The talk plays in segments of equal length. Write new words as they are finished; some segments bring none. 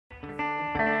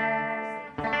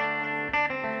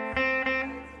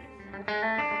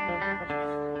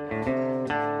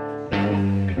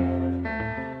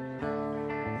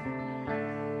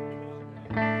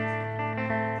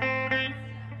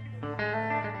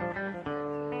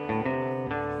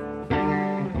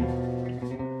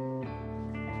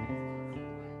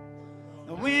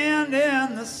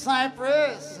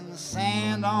cypress and the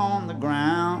sand on the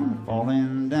ground,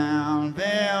 falling down,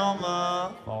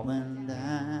 Velma, falling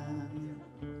down.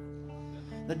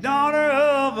 The daughter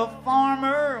of a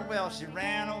farmer, well, she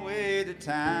ran away to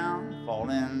town,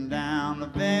 falling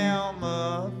down,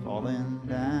 Velma, falling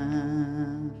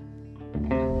down.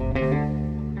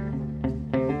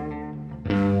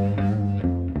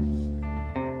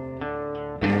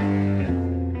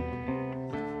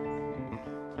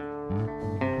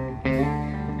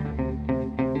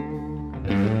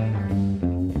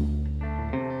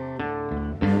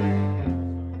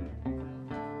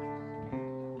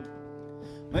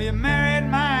 Well, you married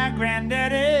my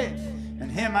granddaddy,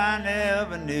 and him I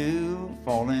never knew,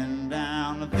 falling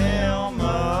down,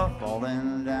 Velma,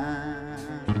 falling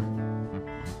down.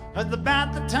 But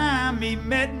about the time he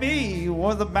met me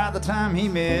was about the time he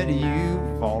met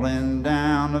you, falling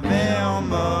down,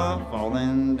 Velma,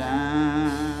 falling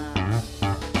down.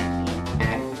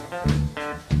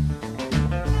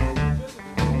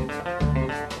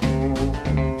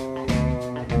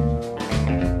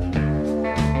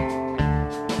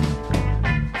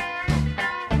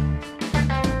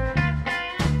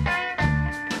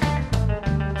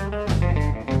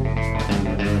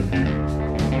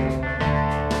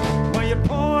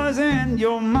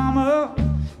 Your mama,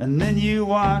 and then you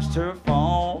watched her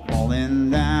fall, falling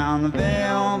down,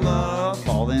 Velma,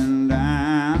 falling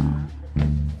down.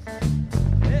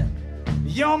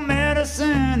 Your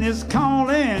medicine is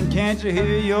calling, can't you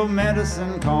hear your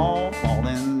medicine call,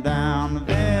 falling down,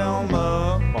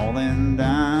 Velma, falling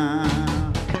down.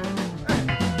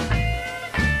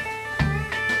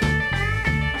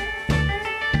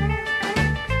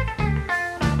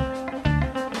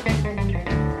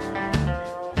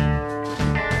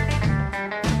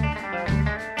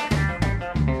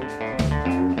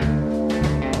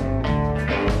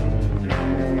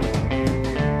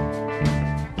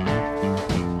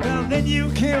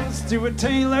 You killed Stuart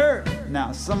Taylor,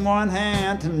 now someone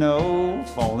had to know,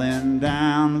 falling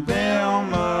down,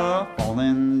 Velma,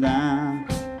 falling down.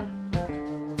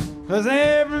 'Cause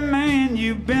every man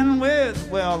you've been with,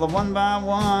 well, the one by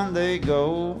one they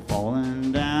go,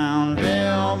 falling down,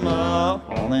 Velma,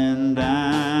 falling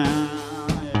down.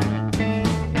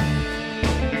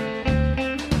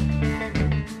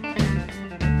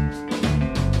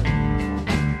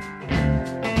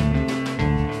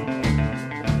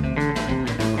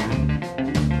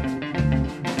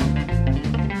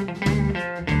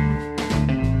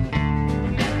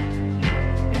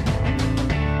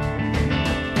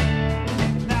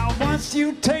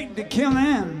 You take the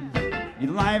killing,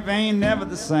 your life ain't never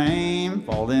the same,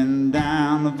 falling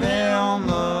down,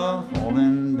 Velma,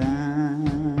 falling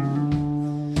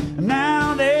down.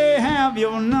 Now they have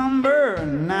your number,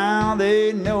 now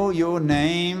they know your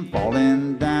name,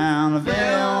 falling down,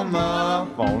 Velma,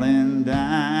 falling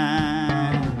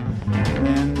down.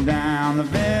 Falling down,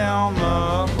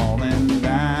 Velma, falling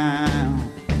down.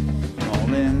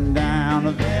 Falling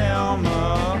down, Velma.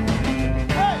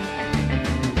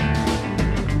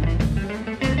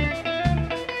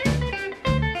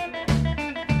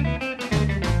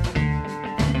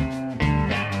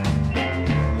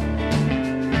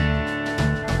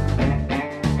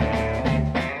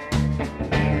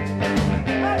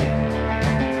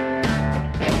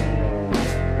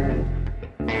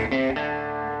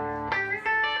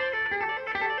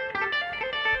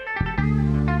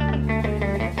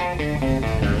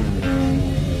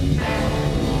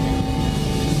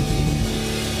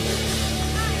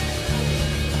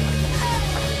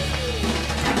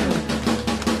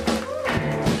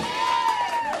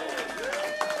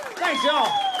 Thanks, y'all.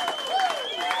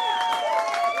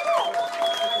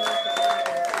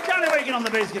 Johnny Waken on the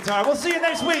bass guitar. We'll see you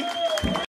next week.